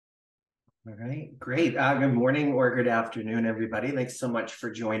All right, great. Good morning or good afternoon, everybody. Thanks so much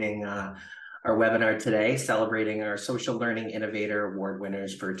for joining our webinar today, celebrating our Social Learning Innovator Award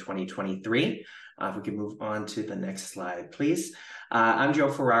winners for 2023. If we can move on to the next slide, please. I'm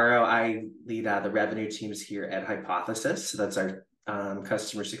Joe Ferraro. I lead the revenue teams here at Hypothesis. So that's our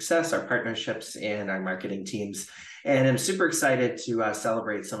customer success, our partnerships, and our marketing teams. And I'm super excited to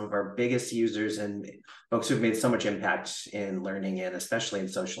celebrate some of our biggest users and folks who've made so much impact in learning and especially in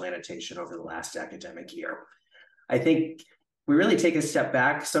social annotation over the last academic year. I think we really take a step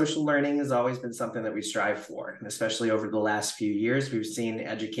back. Social learning has always been something that we strive for, and especially over the last few years, we've seen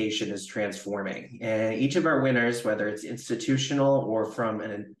education is transforming. And each of our winners, whether it's institutional or from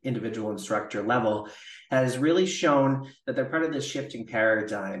an individual instructor level, has really shown that they're part of this shifting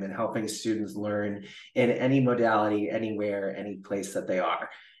paradigm and helping students learn in any modality, anywhere, any place that they are.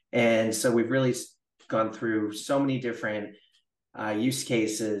 And so we've really gone through so many different use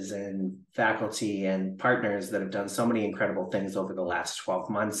cases and faculty and partners that have done so many incredible things over the last 12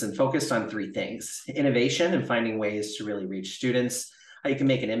 months and focused on three things: innovation and finding ways to really reach students, how you can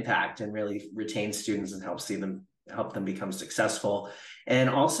make an impact and really retain students and help them become successful, and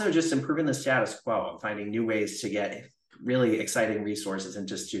also just improving the status quo and finding new ways to get really exciting resources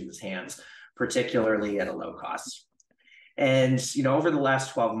into students' hands, particularly at a low cost. And, over the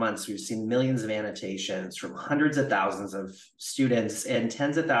last 12 months, we've seen millions of annotations from hundreds of thousands of students and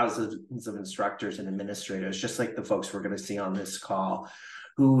tens of thousands of instructors and administrators, just like the folks we're going to see on this call,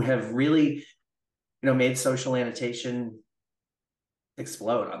 who have really, made social annotation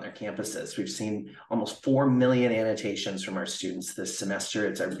explode on their campuses. We've seen almost 4 million annotations from our students this semester.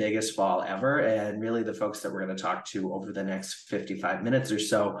 It's our biggest fall ever. And really the folks that we're going to talk to over the next 55 minutes or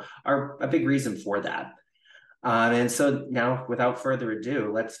so are a big reason for that. And so now, without further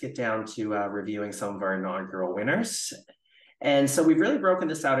ado, let's get down to reviewing some of our inaugural winners. And so we've really broken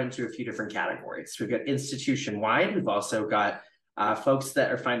this out into a few different categories. We've got institution-wide. We've also got folks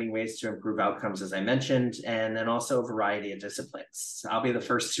that are finding ways to improve outcomes, as I mentioned, and then also a variety of disciplines. I'll be the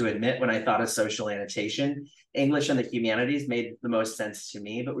first to admit, when I thought of social annotation, English and the humanities made the most sense to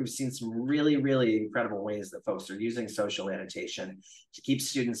me, but we've seen some really, really incredible ways that folks are using social annotation to keep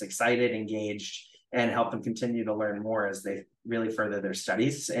students excited, engaged, and help them continue to learn more as they really further their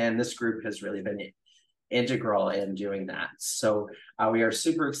studies. And this group has really been integral in doing that. So we are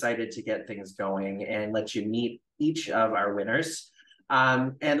super excited to get things going and let you meet each of our winners.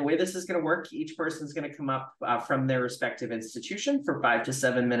 And the way this is going to work, each person is going to come up from their respective institution for 5 to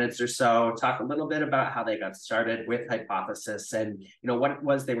 7 minutes or so, talk a little bit about how they got started with Hypothesis and what it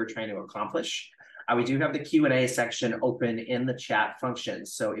was they were trying to accomplish. We do have the Q&A section open in the chat function.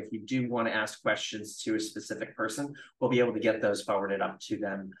 So if you do want to ask questions to a specific person, we'll be able to get those forwarded up to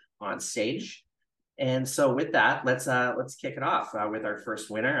them on stage. And so with that, let's kick it off with our first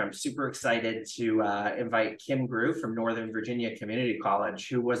winner. I'm super excited to invite Kim Grew from Northern Virginia Community College,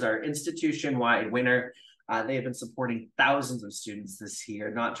 who was our institution-wide winner. They have been supporting thousands of students this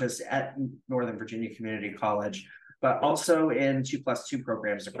year, not just at Northern Virginia Community College, but also in 2+2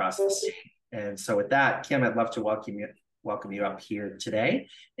 programs across the state. And so with that, Kim, I'd love to welcome you up here today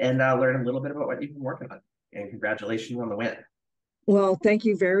and learn a little bit about what you've been working on. And congratulations on the win. Well, thank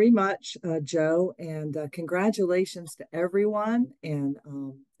you very much, Joe, and congratulations to everyone. And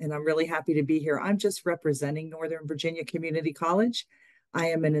I'm really happy to be here. I'm just representing Northern Virginia Community College. I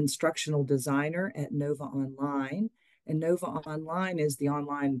am an instructional designer at Nova Online, and Nova Online is the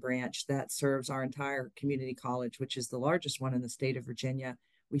online branch that serves our entire community college, which is the largest one in the state of Virginia.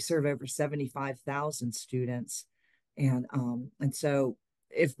 We serve over 75,000 students, and so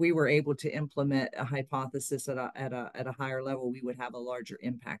if we were able to implement a hypothesis at a higher level, we would have a larger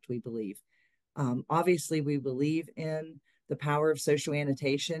impact, we believe. Obviously, we believe in the power of social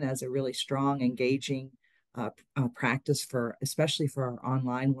annotation as a really strong, engaging practice especially for our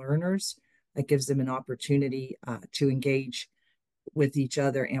online learners. That gives them an opportunity to engage with each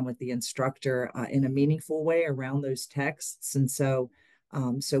other and with the instructor in a meaningful way around those texts. And so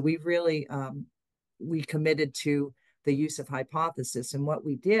we committed to the use of Hypothesis. And what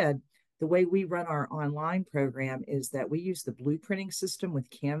we did, the way we run our online program is that we use the blueprinting system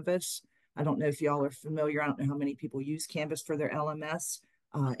with Canvas. I don't know if y'all are familiar. I don't know how many people use Canvas for their LMS.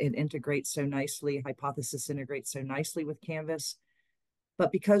 It integrates so nicely. Hypothesis integrates so nicely with Canvas.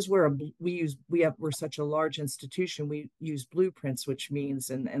 But because we're such a large institution, we use blueprints, which means,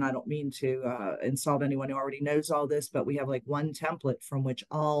 and I don't mean to insult anyone who already knows all this, but we have like one template from which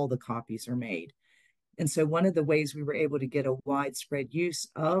all the copies are made. And so one of the ways we were able to get a widespread use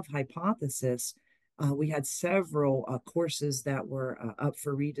of Hypothesis, we had several courses that were up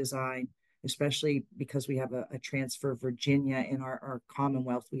for redesign, especially because we have a transfer of Virginia in our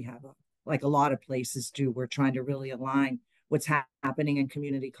Commonwealth. We have like a lot of places do. We're trying to really align what's happening in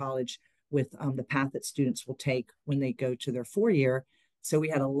community college with the path that students will take when they go to their 4 year. So we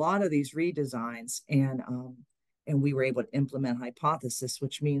had a lot of these redesigns, and we were able to implement hypothesis,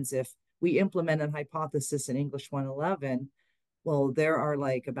 which means if we implemented hypothesis in English 111, well, there are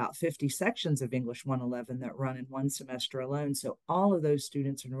like about 50 sections of English 111 that run in one semester alone. So all of those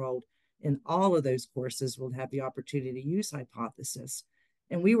students enrolled in all of those courses will have the opportunity to use hypothesis.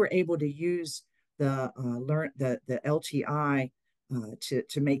 And we were able to use the LTI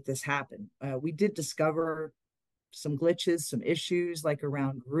to make this happen. We did discover some glitches, some issues like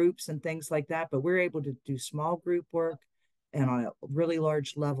around groups and things like that, but we're able to do small group work and on a really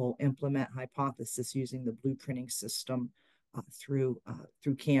large level implement hypothesis using the blueprinting system through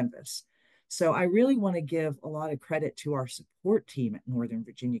Canvas. So I really want to give a lot of credit to our support team at Northern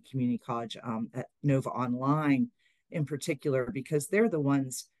Virginia Community College, at Nova Online in particular, because they're the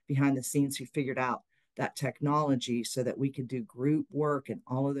ones behind the scenes who figured out that technology so that we could do group work in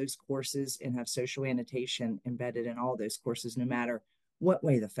all of those courses and have social annotation embedded in all those courses, no matter what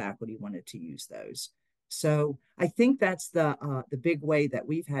way the faculty wanted to use those. So I think that's the big way that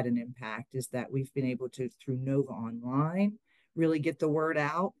we've had an impact, is that we've been able to, through Nova Online, really get the word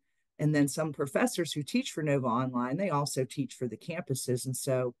out. And then some professors who teach for Nova Online, they also teach for the campuses. And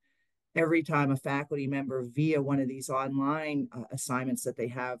so every time a faculty member via one of these online assignments that they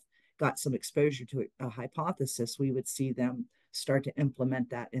have got some exposure to a hypothesis, we would see them start to implement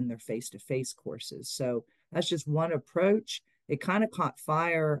that in their face-to-face courses. So that's just one approach. It kind of caught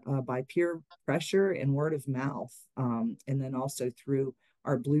fire by peer pressure and word of mouth, and then also through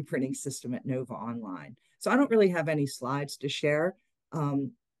our blueprinting system at Nova Online. So I don't really have any slides to share.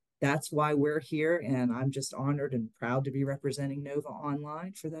 That's why we're here, and I'm just honored and proud to be representing Nova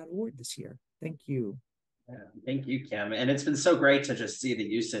Online for that award this year. Thank you. Yeah, thank you, Kim. And it's been so great to just see the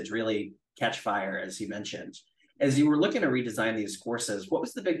usage really catch fire, as you mentioned. As you were looking to redesign these courses, what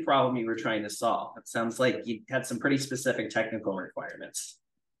was the big problem you were trying to solve? It sounds like you had some pretty specific technical requirements.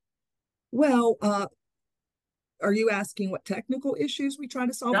 Well, are you asking what technical issues we try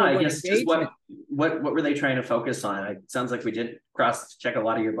to solve, No, or I what guess just engagement? what were they trying to focus on? It sounds like we did cross check a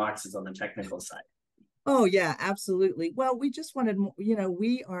lot of your boxes on the technical side. Oh, yeah, absolutely. Well, we just wanted,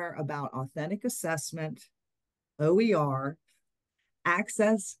 we are about authentic assessment, OER,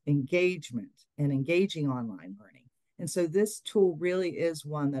 access, engagement, and engaging online learning. And so this tool really is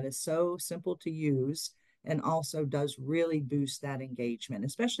one that is so simple to use and also does really boost that engagement,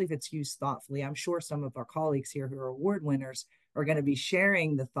 especially if it's used thoughtfully. I'm sure some of our colleagues here who are award winners are going to be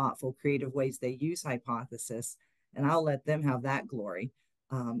sharing the thoughtful, creative ways they use hypothesis, and I'll let them have that glory.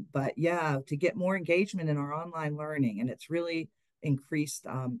 But yeah, to get more engagement in our online learning, and it's really increased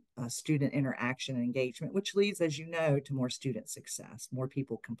student interaction and engagement, which leads, as you know, to more student success, more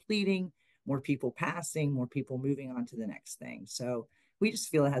people completing, more people passing, more people moving on to the next thing. So we just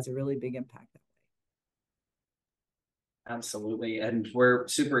feel it has a really big impact that way. Absolutely. And we're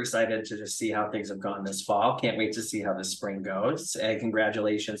super excited to just see how things have gone this fall. Can't wait to see how the spring goes. And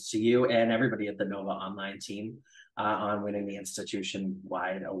congratulations to you and everybody at the Nova Online team on winning the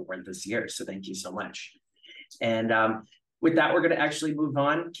institution-wide award this year. So thank you so much. And with that, we're going to actually move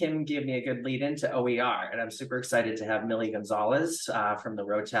on. Kim gave me a good lead into OER, and I'm super excited to have Millie Gonzalez from the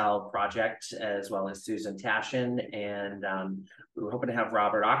Rotel project, as well as Susan Tashin. And we were hoping to have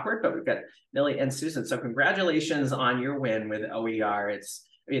Robert Awkward, but we've got Millie and Susan. So congratulations on your win with OER.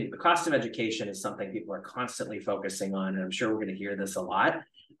 The cost of education is something people are constantly focusing on, and I'm sure we're going to hear this a lot.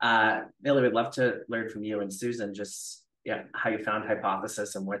 Millie, we'd love to learn from you, and Susan, just how you found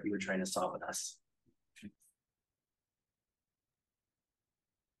hypothesis and what you were trying to solve with us.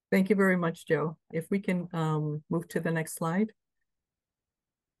 Thank you very much, Joe. If we can move to the next slide.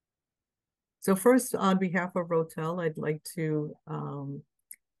 So first, on behalf of Rotel, I'd like to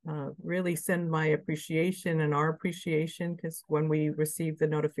really send my appreciation and our appreciation, because when we received the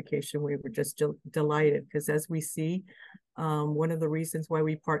notification, we were just delighted, because as we see, one of the reasons why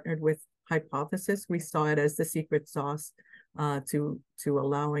we partnered with Hypothesis, we saw it as the secret sauce to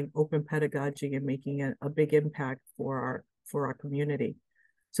allowing open pedagogy and making a big impact for our community.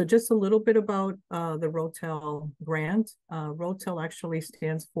 So just a little bit about the Rotel grant. Rotel actually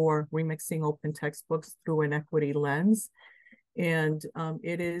stands for Remixing Open Textbooks Through an Equity Lens. And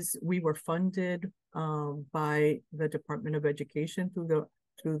we were funded by the Department of Education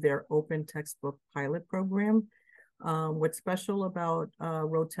through their Open Textbook Pilot Program. What's special about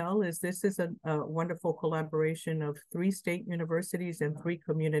Rotel is this is a wonderful collaboration of 3 state universities and 3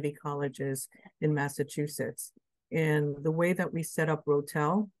 community colleges in Massachusetts. And the way that we set up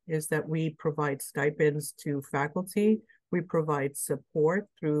Rotel is that we provide stipends to faculty We provide support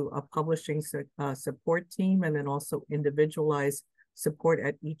through a publishing support team, and then also individualized support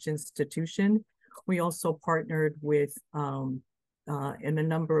at each institution. We also partnered with in a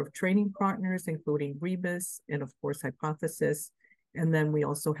number of training partners, including Rebus and of course Hypothesis. And then we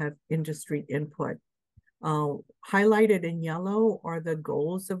also have industry input. Highlighted in yellow are the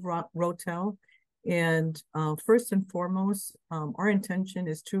goals of Rotel. And first and foremost, our intention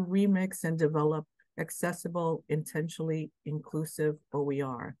is to remix and develop accessible, intentionally inclusive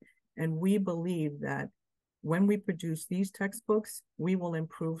OER. And we believe that when we produce these textbooks, we will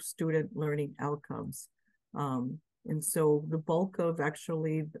improve student learning outcomes. And so the bulk of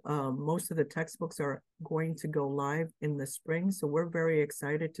actually, most of the textbooks are going to go live in the spring. So we're very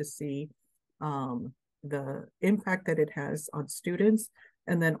excited to see the impact that it has on students,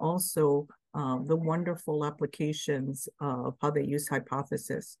 and then also the wonderful applications of how they use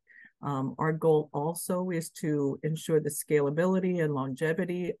Hypothesis. Our goal also is to ensure the scalability and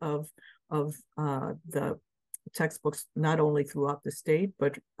longevity of the textbooks, not only throughout the state,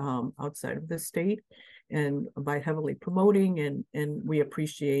 but outside of the state, and by heavily promoting, and we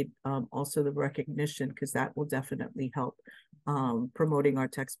appreciate also the recognition, because that will definitely help promoting our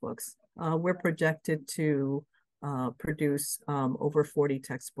textbooks. We're projected to produce over 40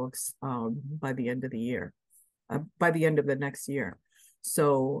 textbooks by the end of the year, by the end of the next year.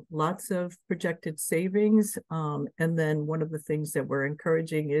 So lots of projected savings. And then one of the things that we're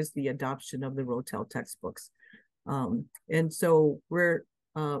encouraging is the adoption of the Rotel textbooks. And so we're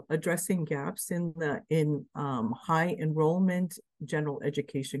addressing gaps in high enrollment general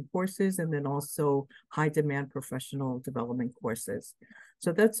education courses, and then also high demand professional development courses.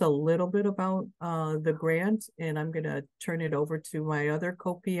 So that's a little bit about the grant, and I'm going to turn it over to my other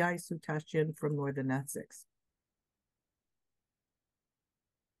co-PI, Sue Tashian from Northern Essex.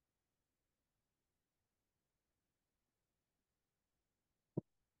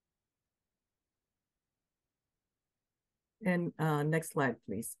 And next slide,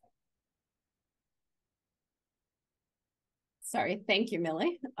 please. Sorry, thank you,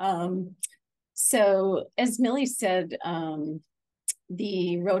 Millie. So as Millie said,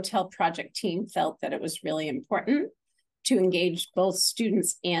 the Rotel project team felt that it was really important to engage both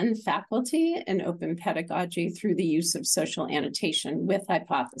students and faculty in open pedagogy through the use of social annotation with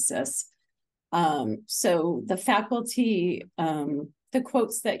Hypothesis. So the faculty, the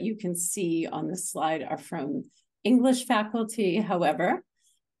quotes that you can see on the slide are from English faculty. However,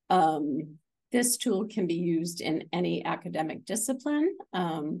 this tool can be used in any academic discipline.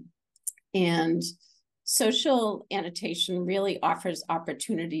 And social annotation really offers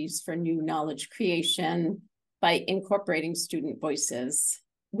opportunities for new knowledge creation by incorporating student voices,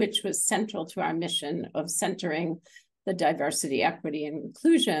 which was central to our mission of centering the diversity, equity, and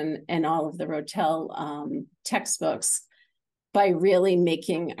inclusion in all of the Rotel textbooks, by really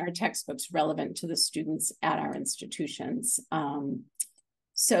making our textbooks relevant to the students at our institutions.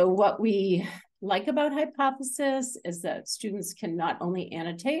 So what we like about Hypothesis is that students can not only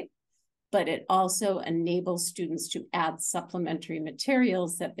annotate, but it also enables students to add supplementary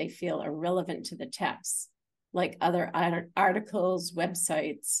materials that they feel are relevant to the text, like other articles,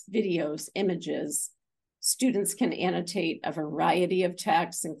 websites, videos, images. Students can annotate a variety of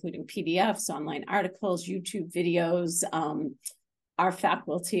texts, including PDFs, online articles, YouTube videos. Our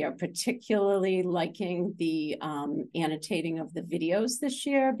faculty are particularly liking the annotating of the videos this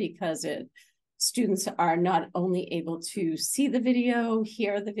year, because students are not only able to see the video,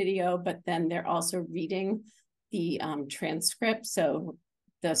 hear the video, but then they're also reading the transcript. So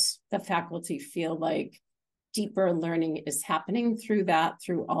the faculty feel like deeper learning is happening through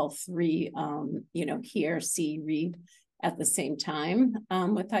all three, hear, see, read at the same time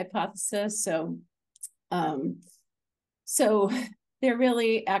with Hypothesis. So they're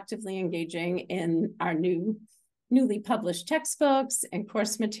really actively engaging in our newly published textbooks and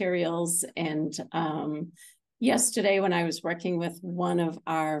course materials. And yesterday, when I was working with one of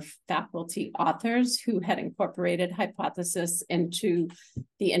our faculty authors who had incorporated Hypothesis into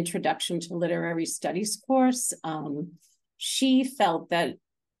the Introduction to Literary Studies course, she felt that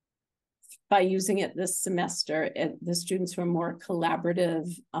by using it this semester, the students were more collaborative.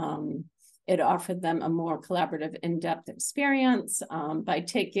 It offered them a more collaborative, in-depth experience by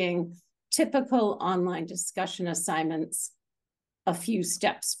taking typical online discussion assignments a few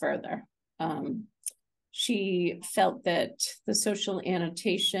steps further. She felt that the social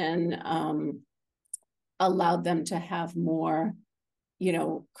annotation allowed them to have more,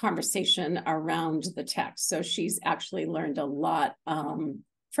 conversation around the text. So she's actually learned a lot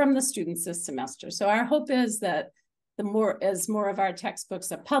from the students this semester. So our hope is that as more of our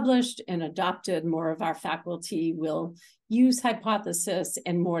textbooks are published and adopted, more of our faculty will use hypothesis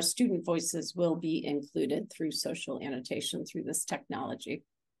and more student voices will be included through social annotation through this technology.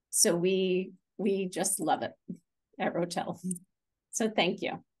 So we just love it at Rotel. So thank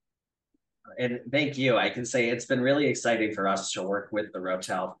you. And thank you. I can say it's been really exciting for us to work with the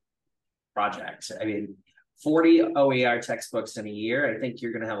Rotel project. I mean, 40 OER textbooks in a year. I think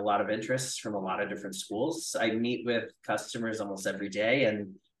you're going to have a lot of interest from a lot of different schools. I meet with customers almost every day,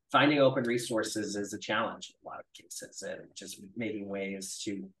 and finding open resources is a challenge in a lot of cases, and just making ways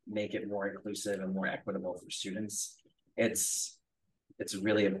to make it more inclusive and more equitable for students. It's a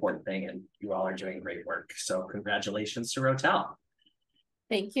really important thing, and you all are doing great work. So congratulations to Rotel.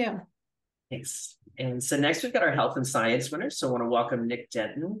 Thank you. Thanks. And so next we've got our health and science winners. So I want to welcome Nick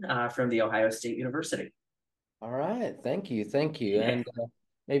Denton from the Ohio State University. All right, thank you. And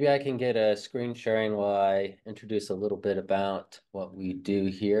maybe I can get a screen sharing while I introduce a little bit about what we do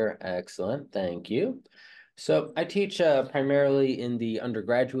here. Excellent, thank you. So I teach primarily in the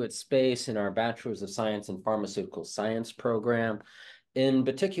undergraduate space in our Bachelor's of Science in Pharmaceutical Science program. In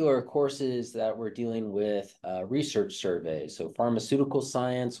particular, courses that we're dealing with research surveys. So pharmaceutical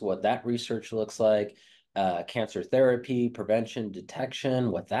science, what that research looks like, cancer therapy, prevention, detection,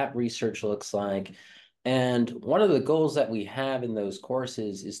 what that research looks like. And one of the goals that we have in those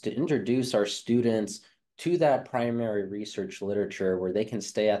courses is to introduce our students to that primary research literature where they can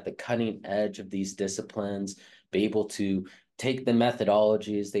stay at the cutting edge of these disciplines, be able to take the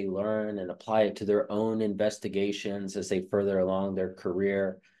methodologies they learn and apply it to their own investigations as they further along their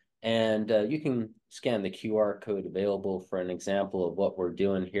career. And you can scan the QR code available for an example of what we're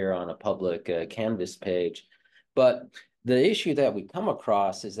doing here on a public Canvas page. But the issue that we come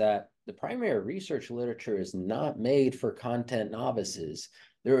across is that the primary research literature is not made for content novices.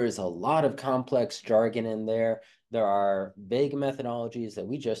 There is a lot of complex jargon in there. There are vague methodologies that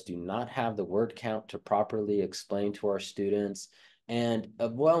we just do not have the word count to properly explain to our students. And a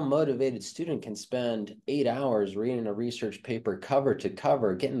well-motivated student can spend 8 hours reading a research paper cover to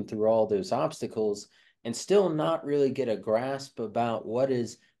cover, getting through all those obstacles, and still not really get a grasp about what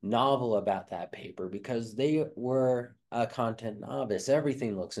is novel about that paper because they were a content novice.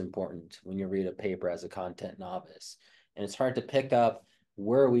 Everything looks important when you read a paper as a content novice. And it's hard to pick up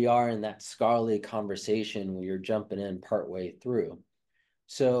where we are in that scholarly conversation when you're jumping in partway through.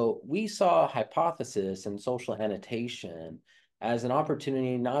 So we saw hypothesis and social annotation as an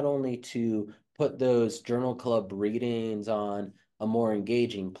opportunity not only to put those journal club readings on a more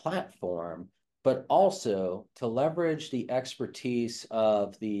engaging platform, but also to leverage the expertise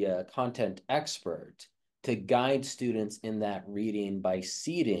of the content expert to guide students in that reading by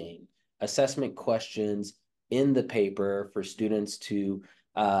seeding assessment questions in the paper for students to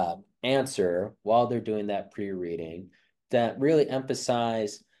answer while they're doing that pre-reading that really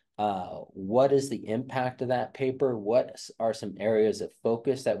emphasize what is the impact of that paper, what are some areas of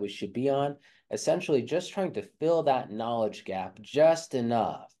focus that we should be on, essentially just trying to fill that knowledge gap just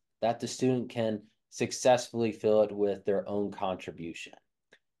enough that the student can successfully fill it with their own contribution.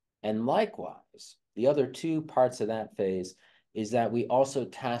 And likewise, the other two parts of that phase is that we also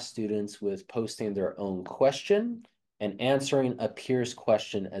task students with posting their own question and answering a peer's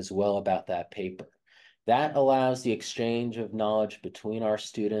question as well about that paper. That allows the exchange of knowledge between our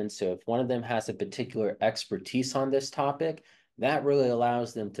students. So if one of them has a particular expertise on this topic, that really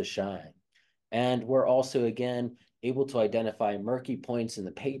allows them to shine. And we're also, again, able to identify murky points in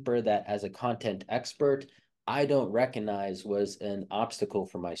the paper that as a content expert, I don't recognize was an obstacle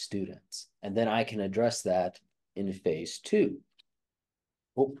for my students. And then I can address that in phase 2.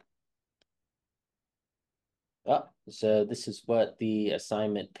 So this is what the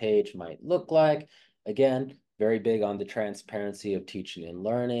assignment page might look like. Again, very big on the transparency of teaching and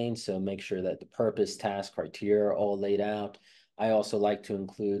learning. So make sure that the purpose, task, criteria are all laid out. I also like to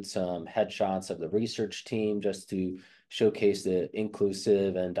include some headshots of the research team just to showcase the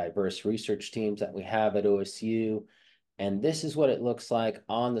inclusive and diverse research teams that we have at OSU. And this is what it looks like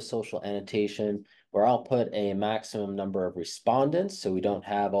on the social annotation, where I'll put a maximum number of respondents so we don't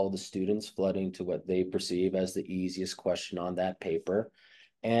have all the students flooding to what they perceive as the easiest question on that paper.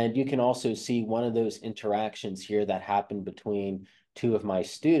 And you can also see one of those interactions here that happened between two of my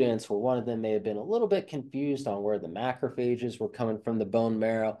students, where one of them may have been a little bit confused on where the macrophages were coming from the bone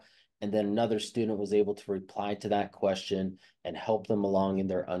marrow. And then another student was able to reply to that question and help them along in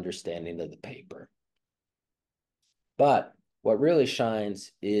their understanding of the paper. But what really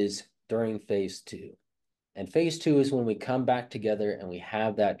shines is during phase 2. And phase 2 is when we come back together and we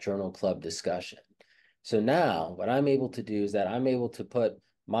have that journal club discussion. So now what I'm able to do is that I'm able to put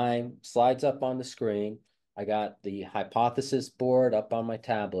my slides up on the screen. I got the hypothesis board up on my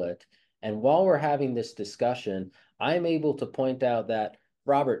tablet. And while we're having this discussion, I'm able to point out that,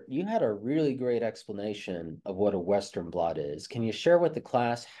 Robert, you had a really great explanation of what a Western blot is. Can you share with the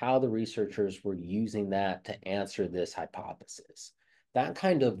class how the researchers were using that to answer this hypothesis? That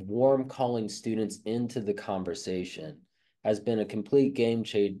kind of warm calling students into the conversation has been a complete game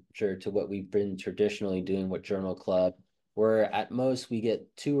changer to what we've been traditionally doing with Journal Club, where at most we get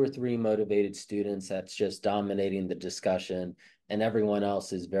 2 or 3 motivated students that's just dominating the discussion, and everyone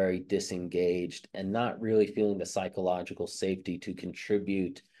else is very disengaged and not really feeling the psychological safety to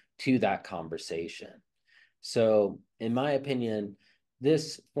contribute to that conversation. So, in my opinion,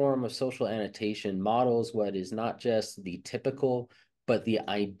 this form of social annotation models what is not just the typical, but the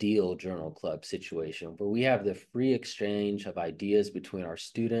ideal journal club situation, where we have the free exchange of ideas between our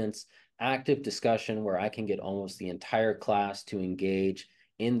students, active discussion where I can get almost the entire class to engage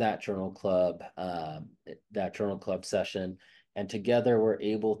in that journal club session. And together we're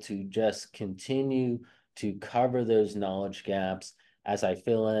able to just continue to cover those knowledge gaps as I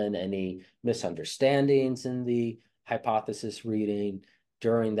fill in any misunderstandings in the hypothesis reading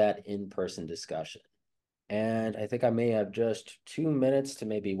during that in-person discussion. And I think I may have just 2 minutes to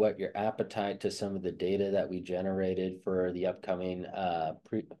maybe whet your appetite to some of the data that we generated for the upcoming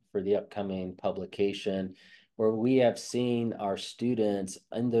publication, where we have seen our students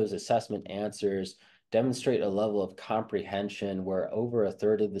in those assessment answers demonstrate a level of comprehension where over a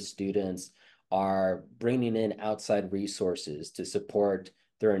third of the students are bringing in outside resources to support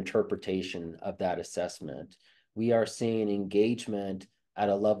their interpretation of that assessment. We are seeing engagement at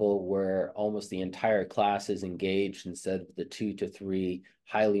a level where almost the entire class is engaged instead of the 2 to 3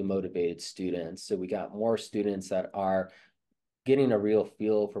 highly motivated students. So we got more students that are getting a real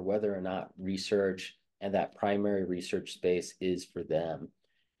feel for whether or not research and that primary research space is for them.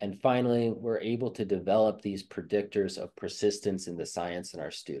 And finally, we're able to develop these predictors of persistence in the science in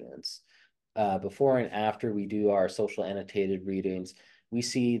our students. Before and after we do our social annotated readings, we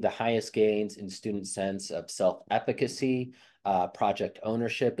see the highest gains in student sense of self-efficacy, project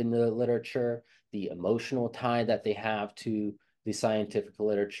ownership in the literature, the emotional tie that they have to the scientific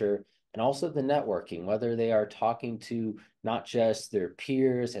literature, and also the networking, whether they are talking to not just their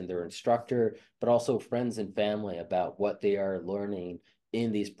peers and their instructor, but also friends and family about what they are learning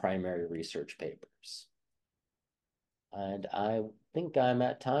in these primary research papers. And I think I'm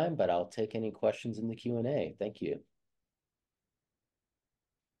at time, but I'll take any questions in the Q&A. Thank you.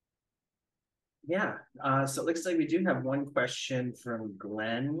 Yeah, so it looks like we do have one question from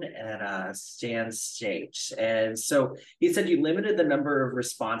Glenn at Stan State. And so he said you limited the number of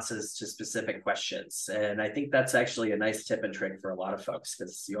responses to specific questions. And I think that's actually a nice tip and trick for a lot of folks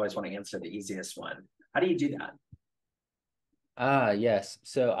because you always want to answer the easiest one. How do you do that? Yes.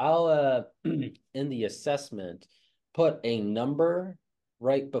 So I'll, in the assessment, put a number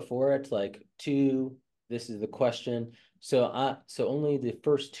right before it, like 2, this is the question. So only the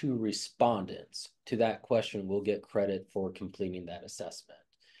first 2 respondents to that question will get credit for completing that assessment.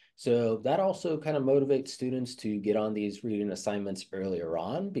 So that also kind of motivates students to get on these reading assignments earlier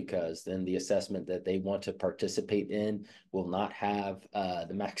on, because then the assessment that they want to participate in will not have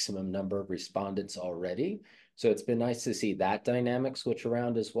the maximum number of respondents already. So it's been nice to see that dynamic switch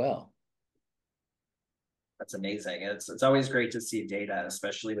around as well. That's amazing. It's always great to see data,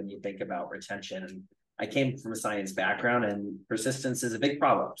 especially when you think about retention. I came from a science background and persistence is a big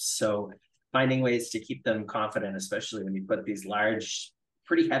problem. So finding ways to keep them confident, especially when you put these large,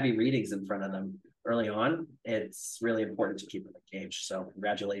 pretty heavy readings in front of them early on, it's really important to keep them engaged. So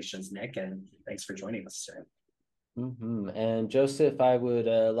congratulations, Nick, and thanks for joining us today. And Joseph, I would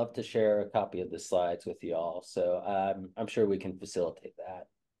love to share a copy of the slides with you all. So I'm sure we can facilitate that.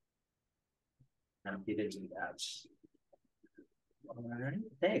 Happy to do that. All right,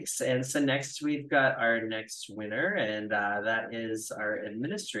 thanks. And so next we've got our next winner, and that is our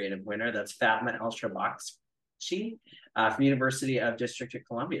administrative winner. That's Fatma El-Shabakshi from University of District of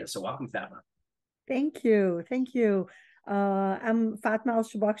Columbia. So welcome, Fatma. Thank you. Thank you. I'm Fatma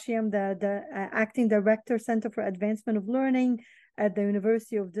El-Shabakshi. I'm the Acting Director, Center for Advancement of Learning at the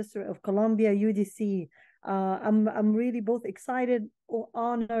University of District of Columbia, UDC. I'm really both excited or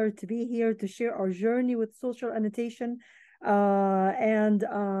honored to be here to share our journey with social annotation. And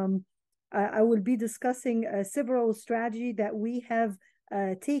I will be discussing several strategies that we have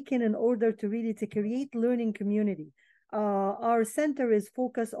taken in order to really to create learning community. Our center is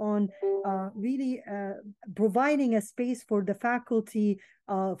focused on really providing a space for the faculty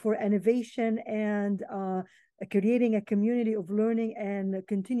for innovation and creating a community of learning and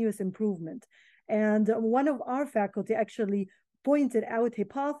continuous improvement. And one of our faculty actually pointed out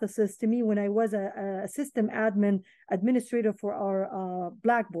hypothesis to me when I was a system administrator for our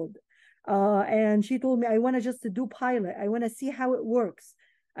Blackboard. And she told me, I want to just to do pilot. I want to see how it works.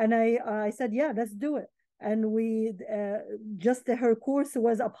 And I said, yeah, let's do it. And we just her course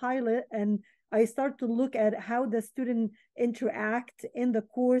was a pilot, and I start to look at how the student interact in the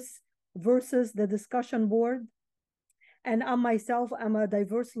course versus the discussion board. And I myself, I'm a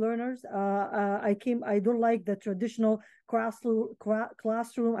diverse learner. I don't like the traditional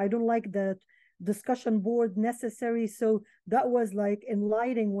classroom. I don't like the discussion board necessary. So that was like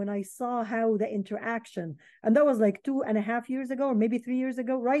enlightening when I saw how the interaction, and that was like 2.5 years ago, or maybe 3 years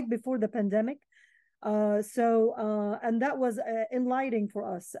ago, right before the pandemic. And that was enlightening for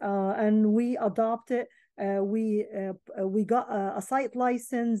us, and we adopted. We got a site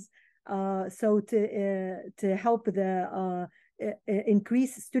license, so to help the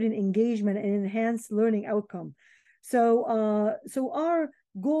increase student engagement and enhance learning outcome. So our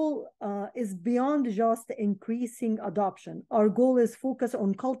goal is beyond just increasing adoption. Our goal is focused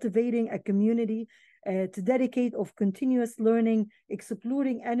on cultivating a community to dedicate of continuous learning,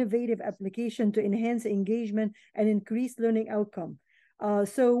 exploring innovative application to enhance engagement and increase learning outcome.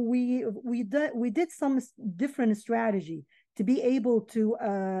 So we did some different strategy to be able to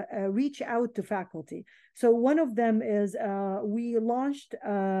reach out to faculty. So one of them is we launched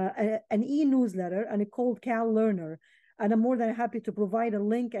an e-newsletter, and it's called Cal Learner. And I'm more than happy to provide a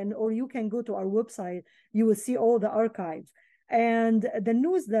link, or you can go to our website. You will see all the archives. And the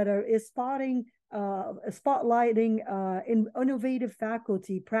newsletter is spotlighting in innovative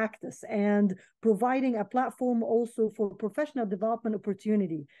faculty practice and providing a platform also for professional development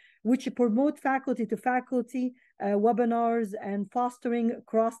opportunity, which promote faculty to faculty webinars and fostering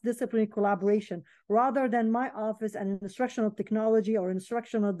cross-disciplinary collaboration, rather than my office and instructional technology or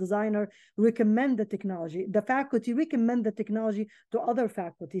instructional designer recommend the technology. The faculty recommend the technology to other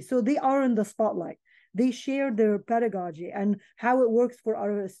faculty. So they are in the spotlight. They share their pedagogy and how it works for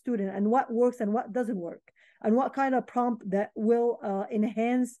our student, and what works and what doesn't work, and what kind of prompt that will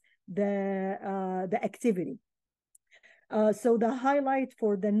enhance the activity. So the highlight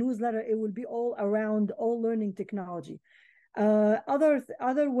for the newsletter, it will be all around all learning technology.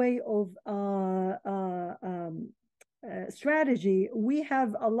 Other way of strategy, we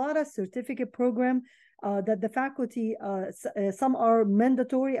have a lot of certificate program that the faculty, some are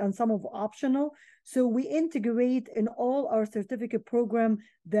mandatory and some are optional. So we integrate in all our certificate program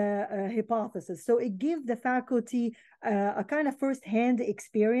the hypothesis. So it gives the faculty a kind of first-hand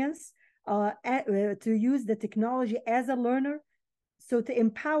experience to use the technology as a learner, so to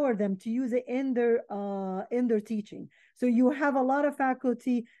empower them to use it in their teaching. So you have a lot of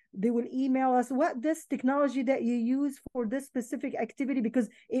faculty, they will email us, what this technology that you use for this specific activity, because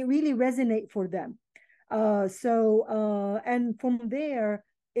it really resonates for them. And from there,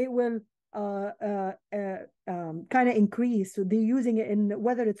 it will kind of increase. So they're using it in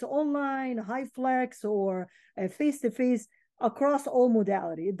whether it's online, high flex, or face-to-face, across all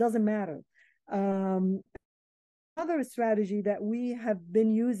modality. It doesn't matter. Other strategy that we have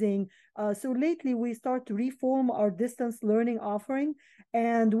been using, so lately we start to reform our distance learning offering,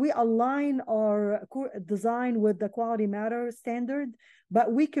 and we align our design with the Quality Matter standard,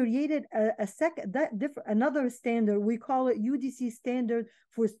 but we created another standard. We call it UDC standard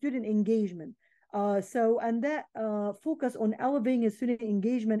for student engagement. And that focus on elevating student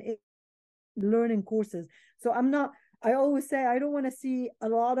engagement in learning courses. So I always say I don't want to see a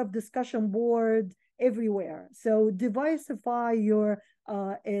lot of discussion board everywhere. So diversify your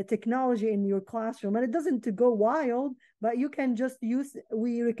technology in your classroom, and it doesn't to go wild, but you can just use.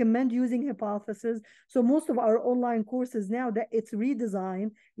 We recommend using hypothesis. So most of our online courses now, that it's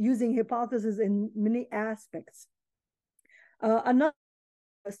redesigned using hypothesis in many aspects. Another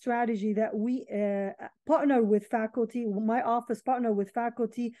strategy that we partner with faculty, my office partner with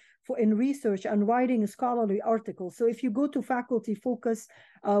faculty in research and writing scholarly articles. So if you go to Faculty Focus,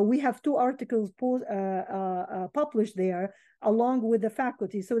 we have 2 articles published there along with the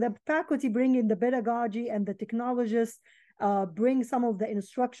faculty. So the faculty bring in the pedagogy, and the technologists bring some of the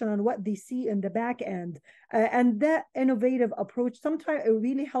instruction on what they see in the back end. And that innovative approach sometimes it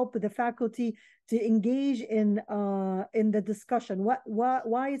really helps the faculty to engage in the discussion,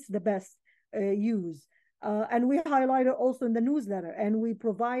 why it's the best use. And we highlight it also in the newsletter, and we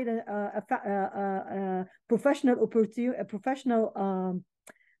provide a professional opportunity, a professional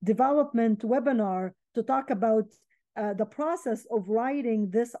development webinar to talk about the process of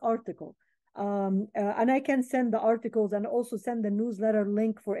writing this article. And I can send the articles and also send the newsletter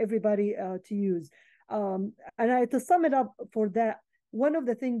link for everybody to use. To sum it up for that, one of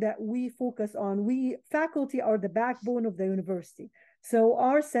the things that we focus on, faculty are the backbone of the university. So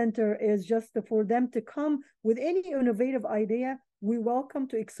our center is just for them to come with any innovative idea. We welcome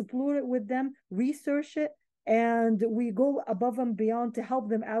to explore it with them, research it, and we go above and beyond to help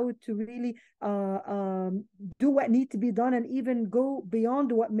them out to really do what need to be done, and even go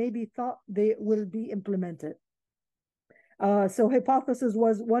beyond what maybe thought they will be implemented. So hypothesis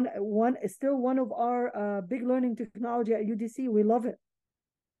was still one of our big learning technology at UDC. We love it.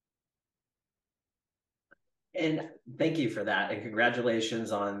 And thank you for that. And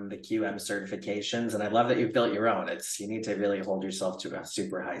congratulations on the QM certifications. And I love that you've built your own. You need to really hold yourself to a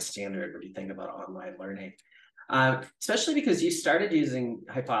super high standard when you think about online learning. Especially because you started using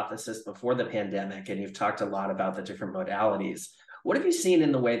Hypothesis before the pandemic, and you've talked a lot about the different modalities. What have you seen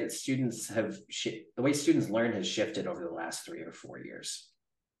in the way that students learn has shifted over the last 3 or 4 years?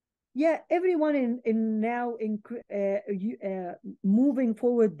 Yeah, everyone now moving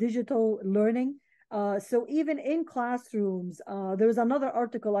forward digital learning. So even in classrooms, there's another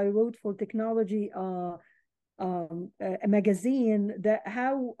article I wrote for technology a magazine, that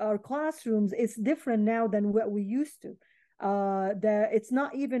how our classrooms is different now than what we used to. It's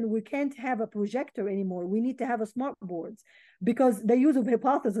not even, we can't have a projector anymore. We need to have a smart boards, because the use of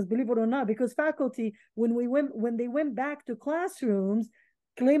Hypothesis, believe it or not, because faculty, when they went back to classrooms,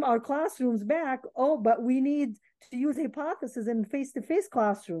 claim our classrooms back, oh, but we need to use Hypothesis in face-to-face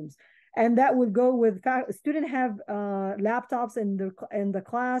classrooms. And that would go with students have laptops in the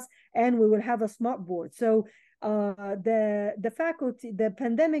class, and we will have a smart board. So the faculty, the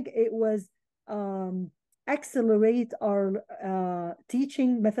pandemic, it was accelerate our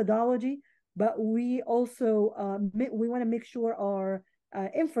teaching methodology, but we also we want to make sure our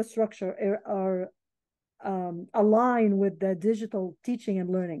infrastructure are align with the digital teaching and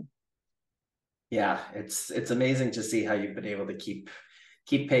learning. Yeah, it's amazing to see how you've been able to keep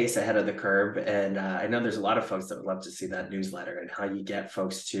pace ahead of the curve. And I know there's a lot of folks that would love to see that newsletter and how you get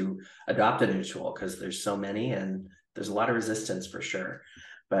folks to adopt a new tool, because there's so many and there's a lot of resistance for sure.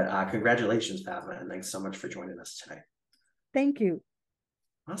 But congratulations, Fatma, and thanks so much for joining us today. Thank you.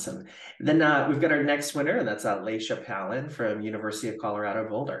 Awesome. Then we've got our next winner, and that's Laisha Palin from University of Colorado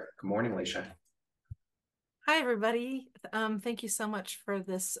Boulder. Good morning, Laisha. Hi, everybody. Thank you so much for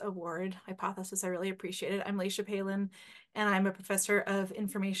this award, Hypothesis. I really appreciate it. I'm Laisha Palin, and I'm a professor of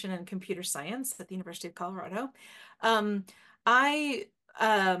information and computer science at the University of Colorado. Well,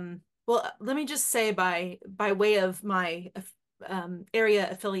 let me just say by way of my area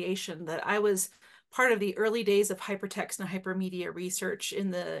affiliation that I was part of the early days of hypertext and hypermedia research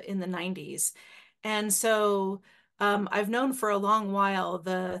in the 90s. And so I've known for a long while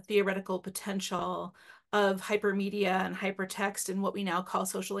the theoretical potential of hypermedia and hypertext and what we now call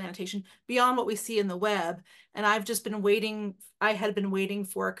social annotation beyond what we see in the web. And I've just been waiting, I had been waiting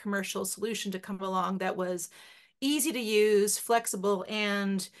for a commercial solution to come along that was easy to use, flexible,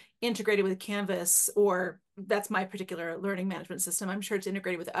 and integrated with Canvas, or that's my particular learning management system. I'm sure it's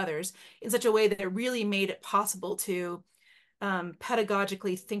integrated with others in such a way that it really made it possible to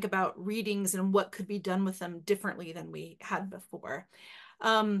pedagogically think about readings and what could be done with them differently than we had before.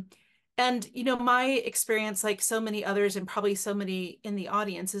 And, you know, my experience, like so many others and probably so many in the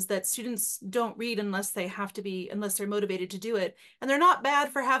audience, is that students don't read unless they have to be, unless they're motivated to do it. And they're not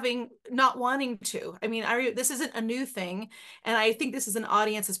bad for not wanting to. I mean, this isn't a new thing. And I think this is an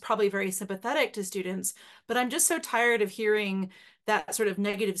audience that's probably very sympathetic to students, but I'm just so tired of hearing that sort of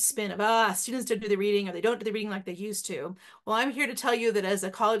negative spin of, students don't do the reading, or they don't do the reading like they used to. Well, I'm here to tell you that as a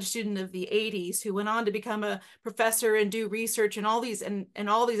college student of the 80s who went on to become a professor and do research and all these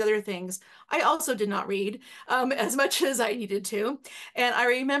other things, I also did not read as much as I needed to. And I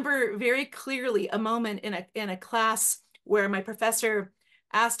remember very clearly a moment in a class where my professor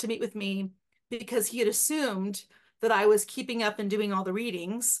asked to meet with me because he had assumed that I was keeping up and doing all the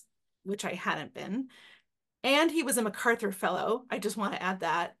readings, which I hadn't been. And he was a MacArthur Fellow. I just want to add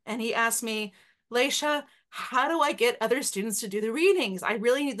that. And he asked me, Laisha, how do I get other students to do the readings? I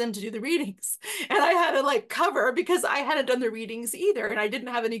really need them to do the readings. And I had to like cover because I hadn't done the readings either. And I didn't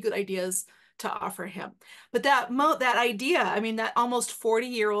have any good ideas to offer him. But that idea, I mean, that almost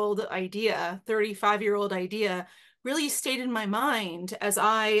 40-year-old idea, 35-year-old idea really stayed in my mind as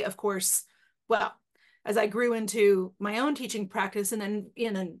I, of course, as I grew into my own teaching practice, and then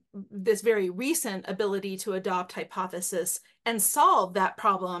in this very recent ability to adopt Hypothesis and solve that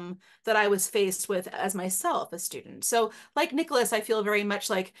problem that I was faced with as myself a student. So like Nicholas, I feel very much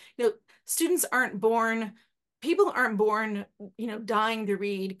like, you know, people aren't born, you know, dying to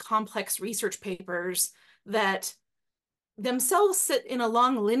read complex research papers that themselves sit in a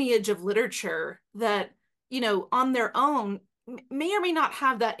long lineage of literature that, you know, on their own may or may not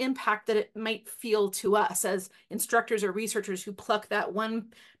have that impact that it might feel to us as instructors or researchers who pluck that one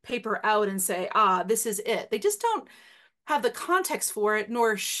paper out and say, ah, this is it. They just don't have the context for it,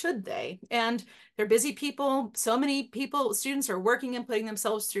 nor should they. And they're busy people. So many people, students are working and putting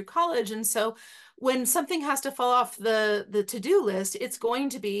themselves through college. And so when something has to fall off the to-do list, it's going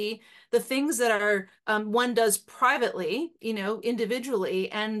to be the things that are one does privately,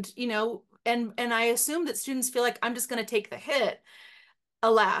 individually. And, and I assume that students feel like I'm just going to take the hit,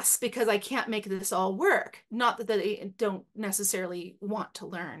 alas, because I can't make this all work. Not that they don't necessarily want to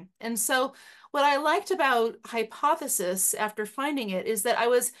learn. And so what I liked about Hypothesis after finding it is that I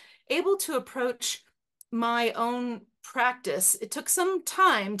was able to approach my own practice. It took some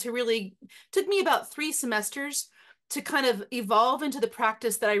time to really, took me about 3 semesters to kind of evolve into the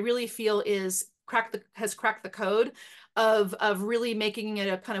practice that I really feel has cracked the code of really making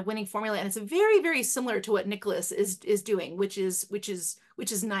it a kind of winning formula. And it's very, very similar to what Nicholas is doing, which is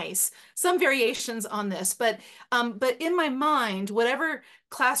nice. Some variations on this, but in my mind, whatever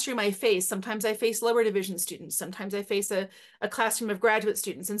classroom I face, sometimes I face lower division students, sometimes I face a classroom of graduate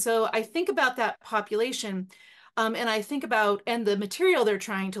students. And so I think about that population, and I think about, and the material they're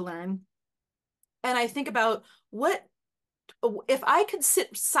trying to learn. And I think about what, if I could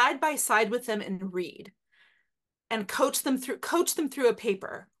sit side by side with them and read and coach them through a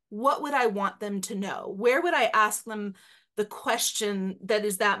paper, what would I want them to know? Where would I ask them the question that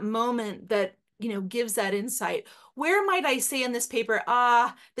is that moment that, gives that insight? Where might I say in this paper,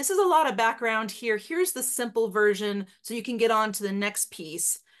 this is a lot of background here. Here's the simple version so you can get on to the next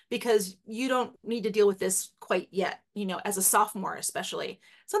piece, because you don't need to deal with this quite yet, as a sophomore especially.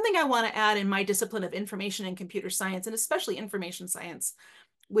 Something I want to add in my discipline of information and computer science, and especially information science,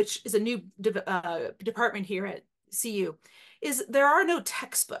 which is a new department here at CU, is there are no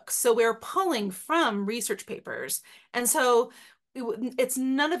textbooks. So we're pulling from research papers. And so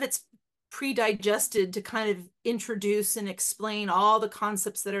none of it's pre-digested to kind of introduce and explain all the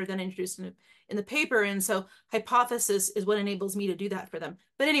concepts that are then introduced in the paper. And so Hypothesis is what enables me to do that for them.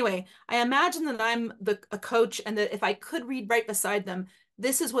 But anyway, I imagine that I'm a coach, and that if I could read right beside them,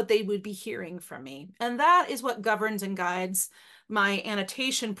 this is what they would be hearing from me. And that is what governs and guides my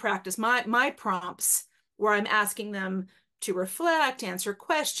annotation practice, my prompts, where I'm asking them to reflect, answer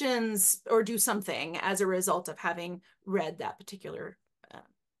questions, or do something as a result of having read that particular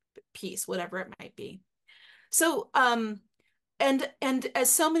piece, whatever it might be. So, and as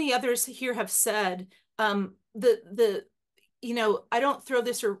so many others here have said, I don't throw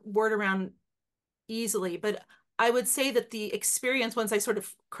this word around easily, but I would say that the experience, once I sort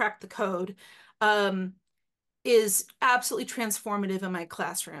of cracked the code, is absolutely transformative in my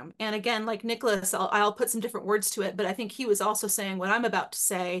classroom. And again, like Nicholas, I'll put some different words to it, but I think he was also saying what I'm about to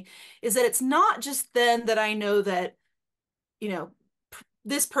say, is that it's not just then that I know that,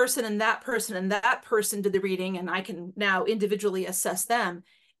 this person and that person and that person did the reading, and I can now individually assess them.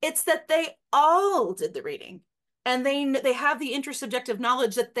 It's that they all did the reading, and they have the intersubjective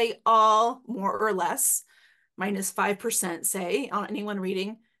knowledge that they all, more or less, minus 5%, say, on anyone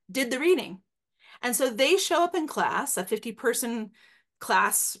reading, did the reading. And so they show up in class, a 50-person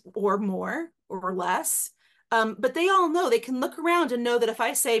class or more or less, but they all know, they can look around and know that if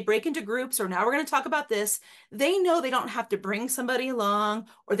I say break into groups, or now we're going to talk about this, they know they don't have to bring somebody along,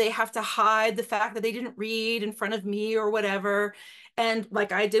 or they have to hide the fact that they didn't read in front of me or whatever. And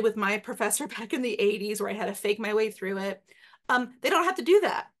like I did with my professor back in the 80s, where I had to fake my way through it, they don't have to do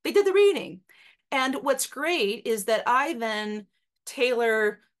that. They did the reading. And what's great is that I then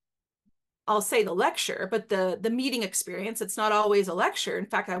tailor, I'll say the lecture, but the meeting experience, it's not always a lecture. In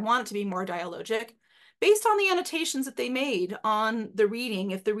fact, I want it to be more dialogic, based on the annotations that they made on the reading,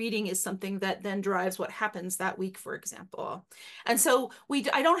 if the reading is something that then drives what happens that week, for example. And so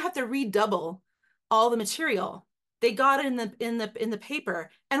I don't have to redouble all the material. They got it in the paper.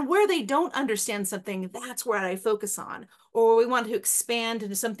 And where they don't understand something, that's where I focus on. Or we want to expand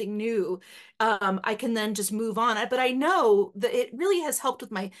into something new, I can then just move on. But I know that it really has helped with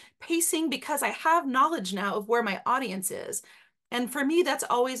my pacing, because I have knowledge now of where my audience is. And for me, that's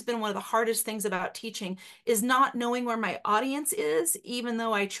always been one of the hardest things about teaching, is not knowing where my audience is, even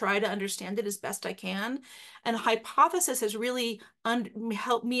though I try to understand it as best I can. And Hypothesis has really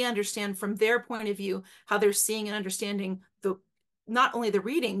helped me understand from their point of view how they're seeing and understanding not only the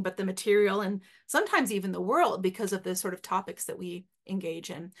reading, but the material, and sometimes even the world, because of the sort of topics that we engage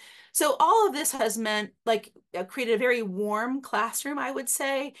in. So all of this has meant, like, created a very warm classroom, I would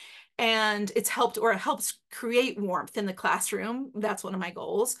say. And it's helped, or it helps create warmth in the classroom. That's one of my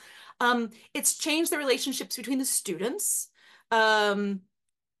goals. It's changed the relationships between the students.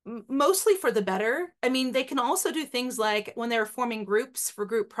 mostly for the better. I mean, they can also do things like when they're forming groups for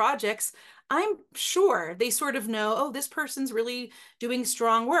group projects, I'm sure they sort of know, oh, this person's really doing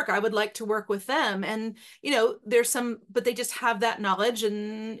strong work. I would like to work with them. And, there's some, but they just have that knowledge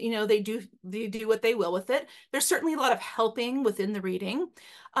and, they do what they will with it. There's certainly a lot of helping within the reading.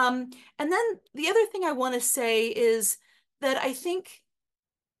 And then the other thing I want to say is that I think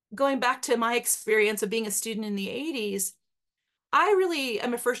going back to my experience of being a student in the 80s, I really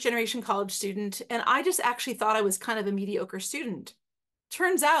am a first generation college student, and I just actually thought I was kind of a mediocre student.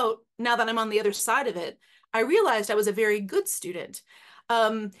 Turns out, now that I'm on the other side of it, I realized I was a very good student.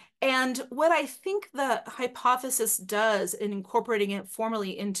 And what I think the hypothesis does in incorporating it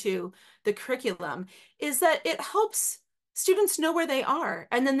formally into the curriculum is that it helps students know where they are,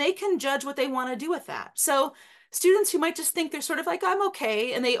 and then they can judge what they want to do with that. So students who might just think they're sort of like, I'm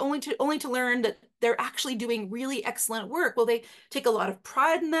okay, and they only to learn that they're actually doing really excellent work. Well, they take a lot of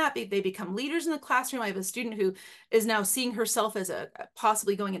pride in that. They become leaders in the classroom. I have a student who is now seeing herself as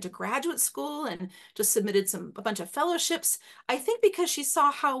possibly going into graduate school and just submitted a bunch of fellowships. I think because she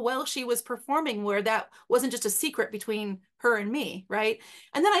saw how well she was performing, where that wasn't just a secret between her and me, right?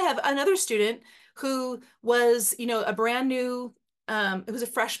 And then I have another student who was, a brand new, it was a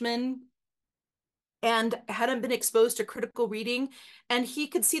freshman and hadn't been exposed to critical reading. And he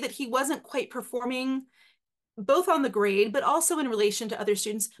could see that he wasn't quite performing both on the grade, but also in relation to other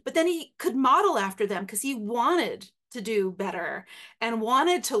students. But then he could model after them because he wanted to do better and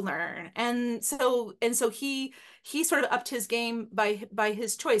wanted to learn. And so he sort of upped his game by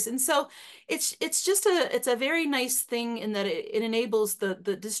his choice. And so it's a very nice thing in that it enables the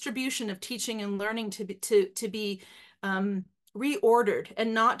distribution of teaching and learning to be reordered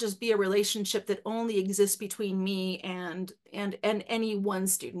and not just be a relationship that only exists between me and any one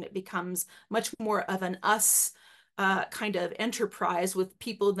student. It becomes much more of an us kind of enterprise, with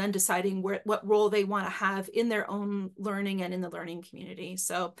people then deciding what role they want to have in their own learning and in the learning community.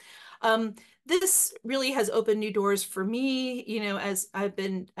 So this really has opened new doors for me, as I've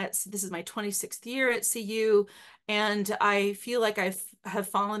been this is my 26th year at CU, and I feel like have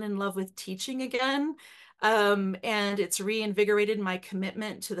fallen in love with teaching again. And it's reinvigorated my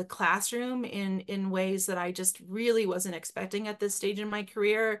commitment to the classroom in ways that I just really wasn't expecting at this stage in my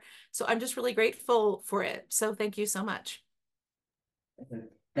career. So I'm just really grateful for it. So thank you so much.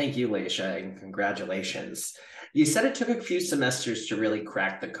 Thank you, Leisha, and congratulations. You said it took a few semesters to really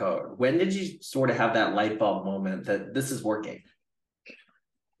crack the code. When did you sort of have that light bulb moment that this is working?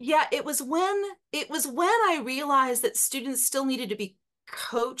 Yeah, it was when I realized that students still needed to be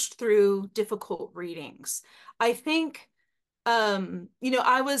coached through difficult readings. I think,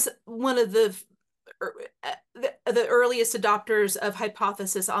 I was one of the earliest adopters of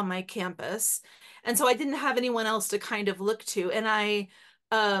hypothesis on my campus. And so I didn't have anyone else to kind of look to. And I,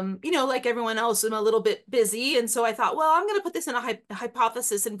 like everyone else, I'm a little bit busy. And so I thought, well, I'm going to put this in a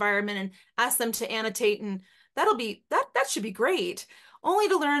hypothesis environment and ask them to annotate, and that should be great. Only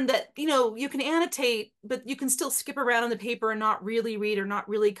to learn that, you can annotate, but you can still skip around on the paper and not really read or not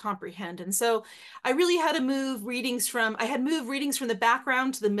really comprehend. And so I really had to move readings from the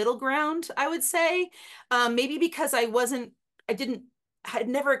background to the middle ground, I would say, maybe because I had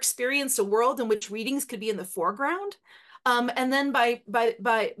never experienced a world in which readings could be in the foreground. And then at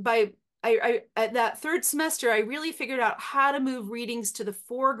that third semester, I really figured out how to move readings to the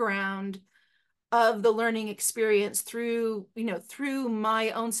foreground of the learning experience through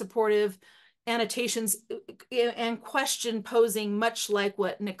my own supportive annotations and question posing, much like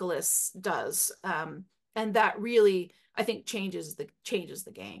what Nicholas does. And that really, I think, changes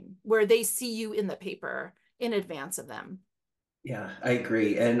the game, where they see you in the paper in advance of them. Yeah, I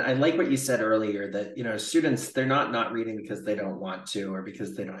agree. And I like what you said earlier that, students, they're not reading because they don't want to or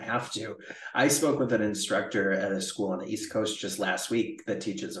because they don't have to. I spoke with an instructor at a school on the East Coast just last week that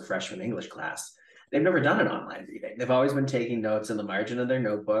teaches a freshman English class. They've never done an online reading. They've always been taking notes in the margin of their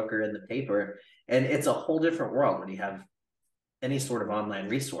notebook or in the paper. And it's a whole different world when you have any sort of online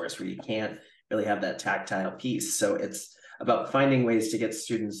resource where you can't really have that tactile piece. So it's about finding ways to get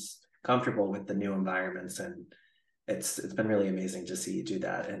students comfortable with the new environments, and it's been really amazing to see you do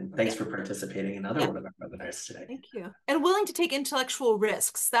that. And thanks for participating in another one of our webinars today. Thank you. And willing to take intellectual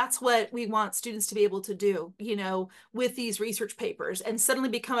risks. That's what we want students to be able to do, with these research papers, and suddenly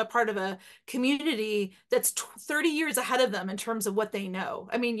become a part of a community that's 30 years ahead of them in terms of what they know.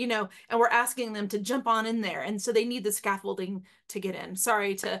 I mean, and we're asking them to jump on in there. And so they need the scaffolding to get in.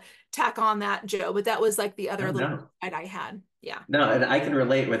 Sorry to tack on that, Joe, but that was like the other little side I had. Yeah. No, and I can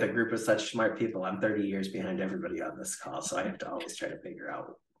relate with a group of such smart people. I'm 30 years behind everybody on this call, so I have to always try to figure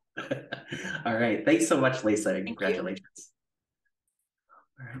out. All right. Thanks so much, Lisa, and congratulations.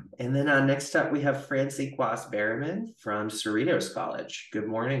 All right. And then next up, we have Francie Quas-Berriman from Cerritos College. Good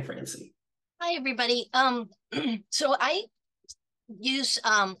morning, Francie. Hi, everybody. So I use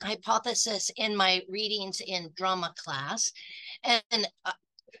hypothesis in my readings in drama class. And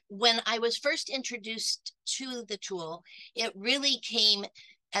when I was first introduced to the tool, it really came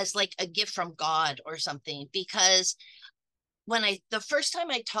as like a gift from God or something, because the first time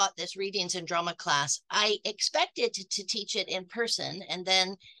I taught this readings in drama class, I expected to teach it in person, and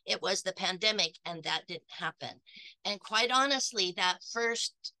then it was the pandemic and that didn't happen. And quite honestly, that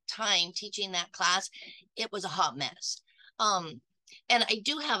first time teaching that class, it was a hot mess. And I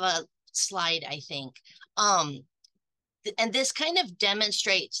do have a slide, I think. And this kind of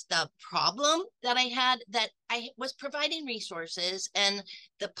demonstrates the problem that I had, that I was providing resources and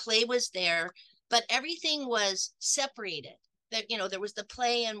the play was there, but everything was separated. That, you know, there was the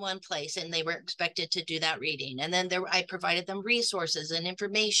play in one place and they were expected to do that reading. And then I provided them resources and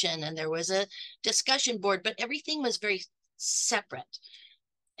information, and there was a discussion board, but everything was very separate.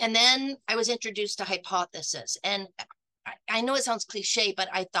 And then I was introduced to hypothesis, and I know it sounds cliche, but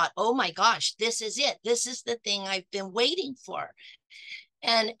I thought, oh my gosh, this is it. This is the thing I've been waiting for.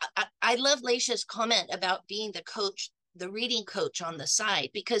 And I love Leisha's comment about being the coach, the reading coach on the side,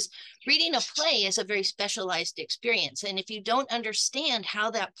 because reading a play is a very specialized experience. And if you don't understand how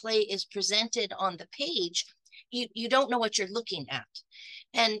that play is presented on the page, you don't know what you're looking at.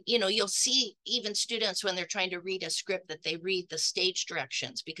 And, you know, you'll see even students when they're trying to read a script that they read the stage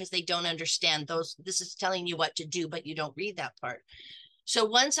directions because they don't understand those. This is telling you what to do, but you don't read that part. So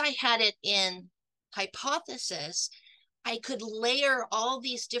once I had it in hypothesis, I could layer all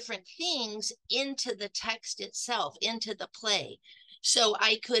these different things into the text itself, into the play. So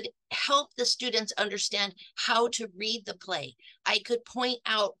I could help the students understand how to read the play. I could point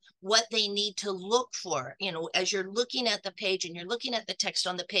out what they need to look for. You know, as you're looking at the page and you're looking at the text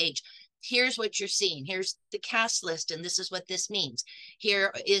on the page, here's what you're seeing. Here's the cast list, and this is what this means.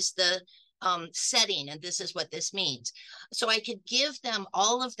 Here is the setting, and this is what this means. So I could give them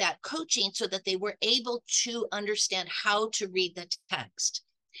all of that coaching so that they were able to understand how to read the text.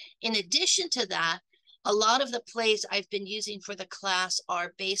 In addition to that, a lot of the plays I've been using for the class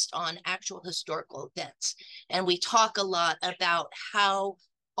are based on actual historical events. And we talk a lot about how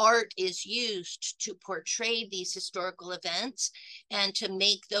art is used to portray these historical events and to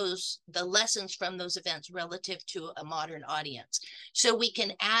make the lessons from those events relative to a modern audience. So I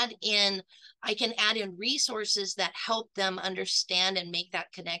can add in resources that help them understand and make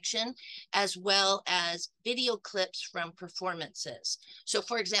that connection, as well as video clips from performances. So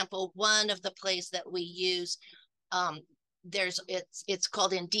for example, one of the plays that we use, it's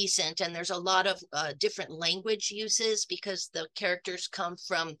called Indecent, and there's a lot of different language uses because the characters come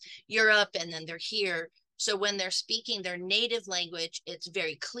from Europe and then they're here. So when they're speaking their native language, it's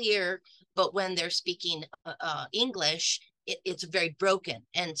very clear, but when they're speaking English, it's very broken.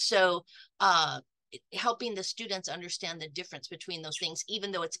 And so helping the students understand the difference between those things,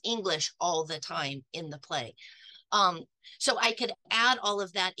 even though it's English all the time in the play. So I could add all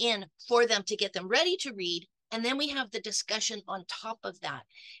of that in for them to get them ready to read. And then we have the discussion on top of that.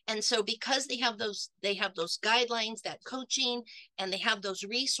 And so because they have those guidelines, that coaching, and they have those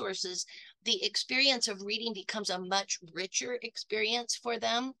resources, the experience of reading becomes a much richer experience for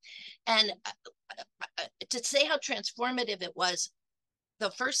them. And to say how transformative it was,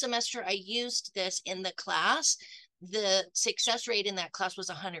 the first semester I used this in the class, the success rate in that class was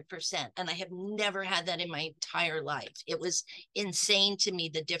 100%. And I have never had that in my entire life. It was insane to me,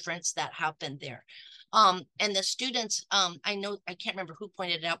 the difference that happened there. And the students, I can't remember who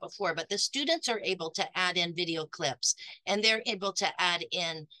pointed it out before, but the students are able to add in video clips, and they're able to add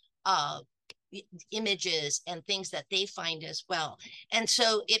in images and things that they find as well. And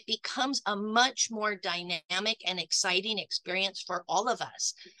so it becomes a much more dynamic and exciting experience for all of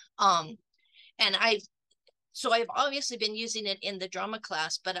us. And I've obviously been using it in the drama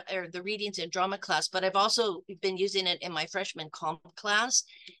class, or the readings in drama class, but I've also been using it in my freshman comp class.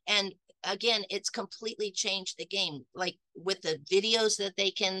 And again, it's completely changed the game, like with the videos that they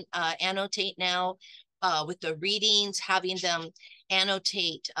can annotate now, with the readings, having them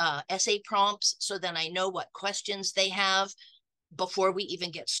annotate essay prompts, so then I know what questions they have before we even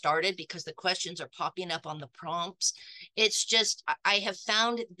get started, because the questions are popping up on the prompts. It's just, I have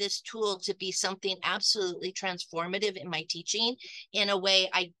found this tool to be something absolutely transformative in my teaching in a way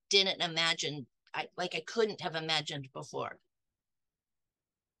I didn't imagine, I couldn't have imagined before.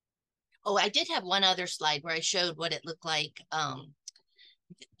 Oh, I did have one other slide where I showed what it looked like.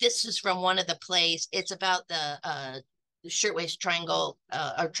 This is from one of the plays. It's about the shirtwaist triangle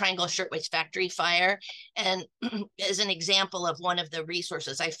or triangle shirtwaist factory fire. And as an example of one of the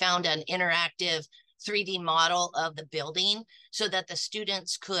resources, I found an interactive 3D model of the building so that the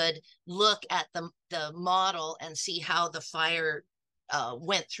students could look at the model and see how the fire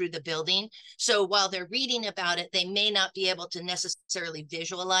went through the building. So while they're reading about it, they may not be able to necessarily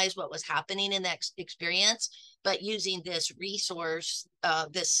visualize what was happening in that experience, but using this resource,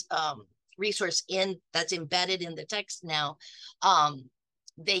 resource that's embedded in the text now,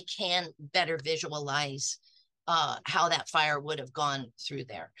 they can better visualize how that fire would have gone through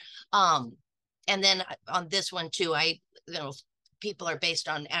there. And then on this one too, people are based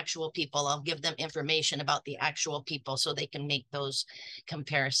on actual people. I'll give them information about the actual people so they can make those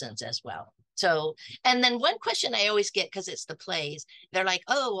comparisons as well. So, and then one question I always get, because it's the plays, they're like,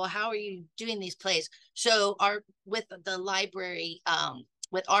 oh, well, how are you doing these plays? So with the library,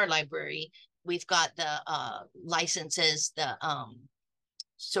 with our library, we've got the licenses,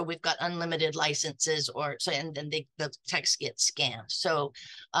 so we've got unlimited licenses, and then the text gets scanned. So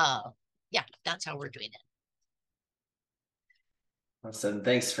yeah, that's how we're doing it. Awesome.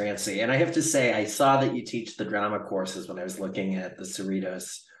 Thanks, Francie. And I have to say, I saw that you teach the drama courses when I was looking at the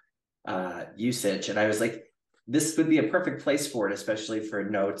Cerritos usage. And I was like, this would be a perfect place for it, especially for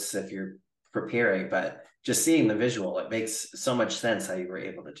notes if you're preparing. But just seeing the visual, it makes so much sense how you were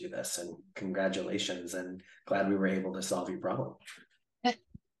able to do this. And congratulations, and glad we were able to solve your problem.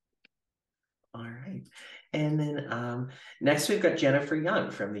 All right. And then next we've got Jennifer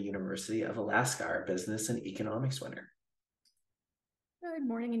Young from the University of Alaska, our business and economics winner. Good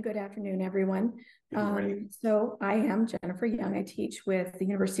morning and good afternoon, everyone. Good morning. So I am Jennifer Young. I teach with the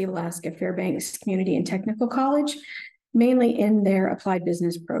University of Alaska Fairbanks Community and Technical College, mainly in their applied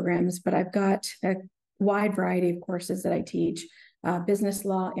business programs, but I've got a wide variety of courses that I teach, business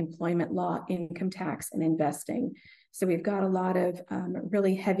law, employment law, income tax, and investing. So we've got a lot of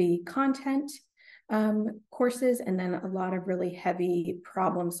really heavy content courses, and then a lot of really heavy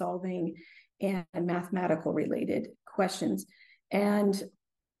problem solving and mathematical related questions. And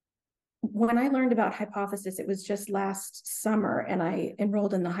when I learned about Hypothesis, it was just last summer, and I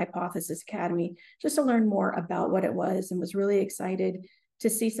enrolled in the Hypothesis Academy just to learn more about what it was, and was really excited to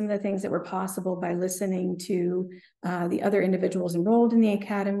see some of the things that were possible by listening to the other individuals enrolled in the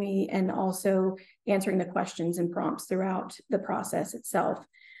Academy, and also answering the questions and prompts throughout the process itself.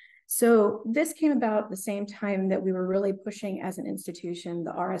 So this came about the same time that we were really pushing as an institution,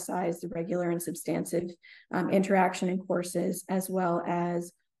 the RSIs, the regular and substantive interaction in courses, as well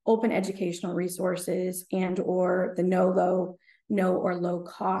as open educational resources and or the no or low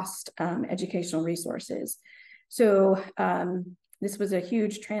cost educational resources. So this was a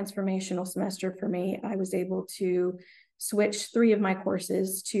huge transformational semester for me. I was able to switch 3 of my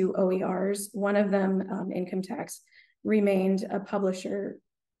courses to OERs. One of them, income tax, remained a publisher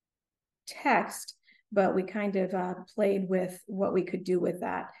text, but we kind of played with what we could do with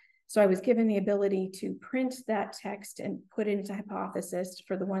that. So I was given the ability to print that text and put it into Hypothesis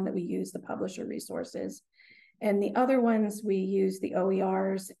for the one that we use, the publisher resources. And the other ones, we used the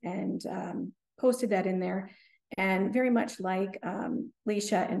OERs and posted that in there. And very much like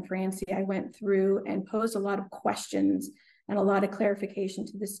Leisha and Francie, I went through and posed a lot of questions and a lot of clarification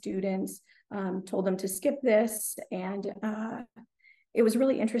to the students, told them to skip this, and it was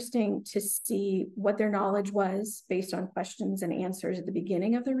really interesting to see what their knowledge was based on questions and answers at the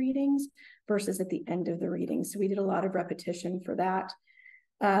beginning of the readings versus at the end of the readings. So we did a lot of repetition for that.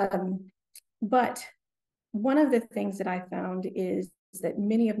 But one of the things that I found is that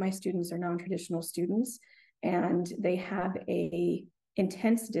many of my students are non-traditional students, and they have a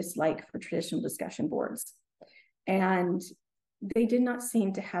intense dislike for traditional discussion boards. And they did not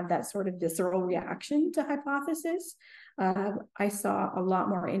seem to have that sort of visceral reaction to Hypothesis. I saw a lot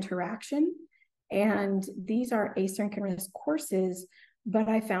more interaction, and these are asynchronous courses, but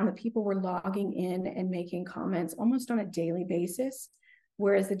I found that people were logging in and making comments almost on a daily basis,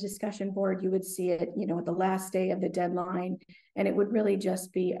 whereas the discussion board, you would see it, you know, at the last day of the deadline, and it would really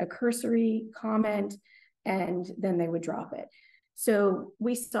just be a cursory comment, and then they would drop it. So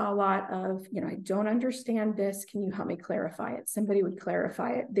we saw a lot of, you know, I don't understand this. Can you help me clarify it? Somebody would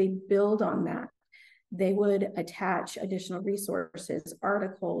clarify it. They build on that. They would attach additional resources,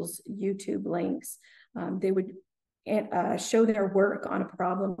 articles, YouTube links. They would show their work on a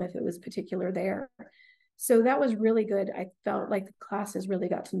problem if it was particular there. So that was really good. I felt like the classes really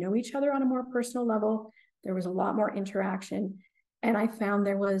got to know each other on a more personal level. There was a lot more interaction. And I found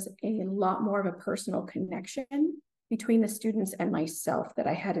there was a lot more of a personal connection between the students and myself that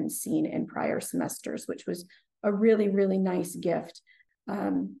I hadn't seen in prior semesters, which was a really, really nice gift.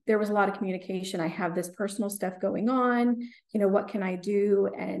 there was a lot of communication. I have this personal stuff going on, what can I do?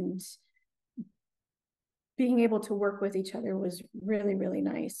 And being able to work with each other was really, really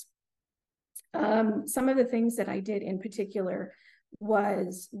nice. Some of the things that I did in particular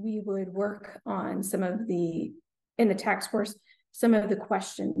was we would work on in the tax course, some of the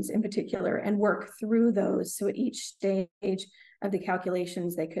questions in particular, and work through those. So at each stage of the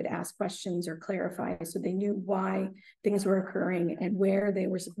calculations, they could ask questions or clarify, so they knew why things were occurring and where they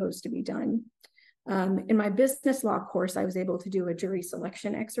were supposed to be done. In my business law course, I was able to do a jury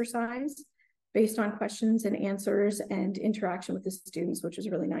selection exercise based on questions and answers and interaction with the students, which was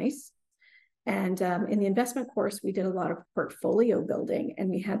really nice. And in the investment course, we did a lot of portfolio building, and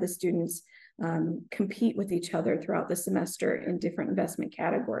we had the students compete with each other throughout the semester in different investment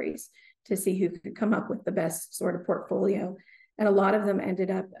categories to see who could come up with the best sort of portfolio. And a lot of them ended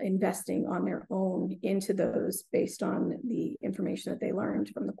up investing on their own into those based on the information that they learned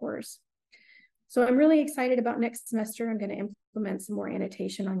from the course. So I'm really excited about next semester. I'm going to implement some more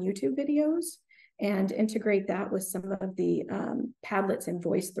annotation on YouTube videos and integrate that with some of the Padlets and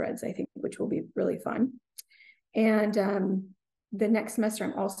voice threads, I think, which will be really fun. And the next semester,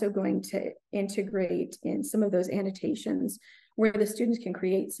 I'm also going to integrate in some of those annotations where the students can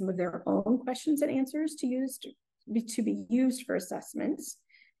create some of their own questions and answers to be used for assessments,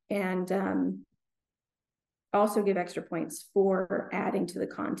 and also give extra points for adding to the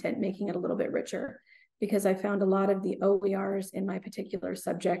content, making it a little bit richer, because I found a lot of the OERs in my particular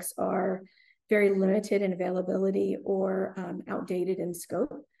subjects are very limited in availability or outdated in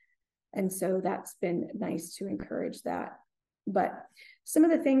scope. And so that's been nice to encourage that. But some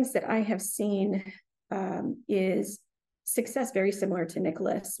of the things that I have seen is success very similar to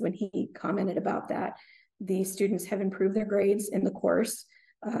Nicholas when he commented about that. The students have improved their grades in the course.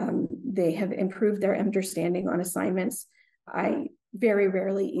 They have improved their understanding on assignments. I very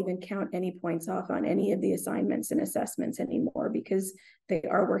rarely even count any points off on any of the assignments and assessments anymore, because they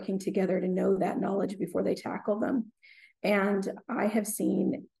are working together to know that knowledge before they tackle them. And I have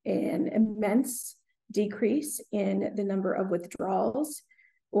seen an immense decrease in the number of withdrawals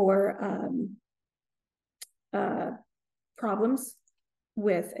or problems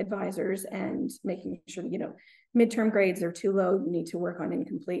with advisors and making sure, midterm grades are too low, you need to work on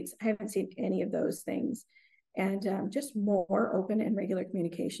incompletes. I haven't seen any of those things. And just more open and regular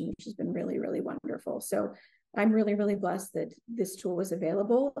communication, which has been really, really wonderful. So I'm really, really blessed that this tool was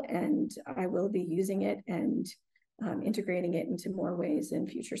available, and I will be using it and integrating it into more ways in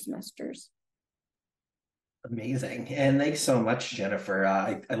future semesters. Amazing. And thanks so much, Jennifer.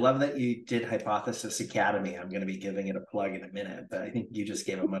 I love that you did Hypothesis Academy. I'm going to be giving it a plug in a minute, but I think you just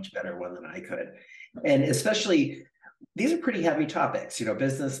gave a much better one than I could. And especially, these are pretty heavy topics,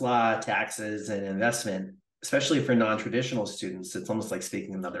 business law, taxes, and investment, especially for non-traditional students. It's almost like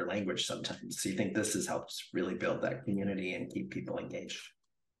speaking another language sometimes. So you think this has helped really build that community and keep people engaged?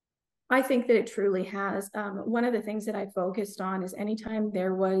 I think that it truly has. One of the things that I focused on is anytime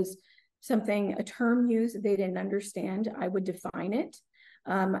there was a term used that they didn't understand, I would define it.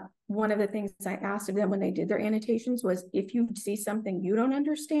 One of the things I asked of them when they did their annotations was, if you see something you don't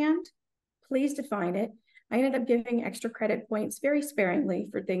understand, please define it. I ended up giving extra credit points very sparingly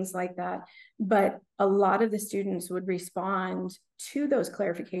for things like that. But a lot of the students would respond to those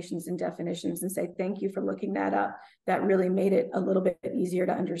clarifications and definitions and say, thank you for looking that up. That really made it a little bit easier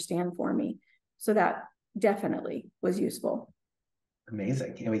to understand for me. So that definitely was useful.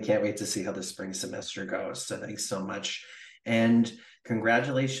 Amazing. And we can't wait to see how the spring semester goes. So thanks so much. And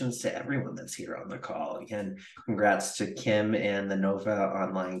congratulations to everyone that's here on the call. Again, congrats to Kim and the Nova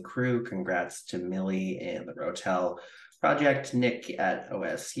online crew. Congrats to Millie and the Rotel Project, Nick at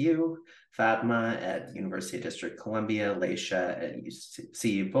OSU, Fatma at University of District Columbia, Leisha at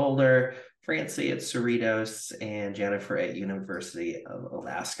CU Boulder, Francie at Cerritos, and Jennifer at University of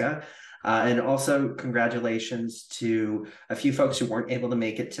Alaska. And also congratulations to a few folks who weren't able to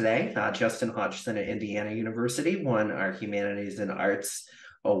make it today. Justin Hodgson at Indiana University won our Humanities and Arts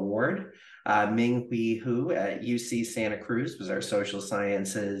Award. Ming Hui Hu at UC Santa Cruz was our Social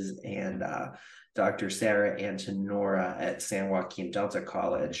Sciences, and Dr. Sarah Antonora at San Joaquin Delta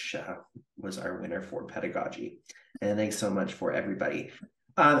College was our winner for pedagogy. And thanks so much for everybody.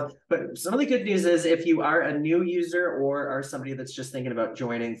 But some of the good news is, if you are a new user or are somebody that's just thinking about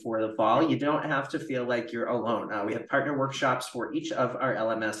joining for the fall, you don't have to feel like you're alone. We have partner workshops for each of our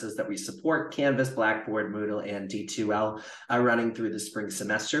LMSs that we support: Canvas, Blackboard, Moodle, and D2L, running through the spring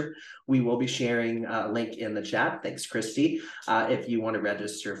semester. We will be sharing a link in the chat. Thanks, Christy. If you want to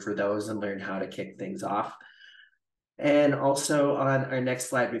register for those and learn how to kick things off. And also on our next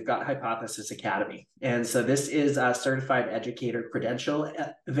slide, we've got Hypothesis Academy. And so this is a certified educator credential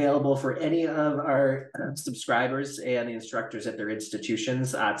available for any of our subscribers and the instructors at their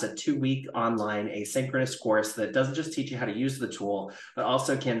institutions. It's a 2-week online asynchronous course that doesn't just teach you how to use the tool, but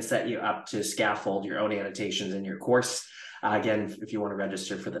also can set you up to scaffold your own annotations in your course. Again, if you want to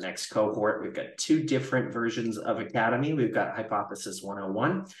register for the next cohort, we've got 2 different versions of Academy. We've got Hypothesis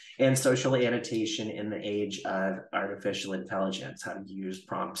 101 and Social Annotation in the Age of Artificial Intelligence, how to use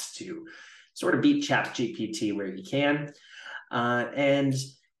prompts to sort of beat ChatGPT where you can. And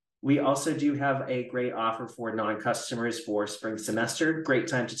we also do have a great offer for non-customers for spring semester. Great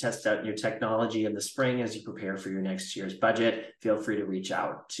time to test out new technology in the spring as you prepare for your next year's budget. Feel free to reach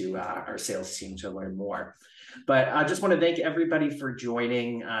out to our sales team to learn more. But I just want to thank everybody for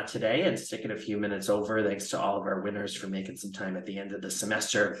joining today and sticking a few minutes over. Thanks to all of our winners for making some time at the end of the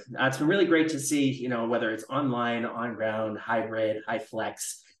semester. It's been really great to see, you know, whether it's online, on ground, hybrid, high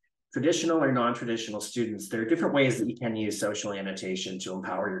flex, traditional or non-traditional students, there are different ways that you can use social annotation to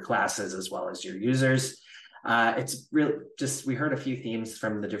empower your classes as well as your users. It's really just, we heard a few themes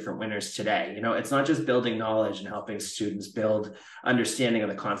from the different winners today. You know, it's not just building knowledge and helping students build understanding of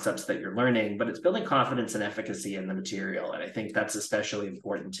the concepts that you're learning, but it's building confidence and efficacy in the material. And I think that's especially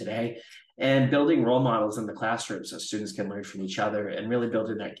important today. And building role models in the classroom so students can learn from each other and really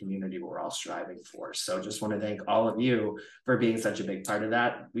building that community we're all striving for. So just want to thank all of you for being such a big part of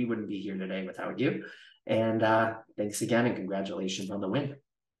that. We wouldn't be here today without you. And thanks again and congratulations on the win.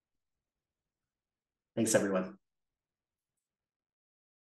 Thanks, everyone.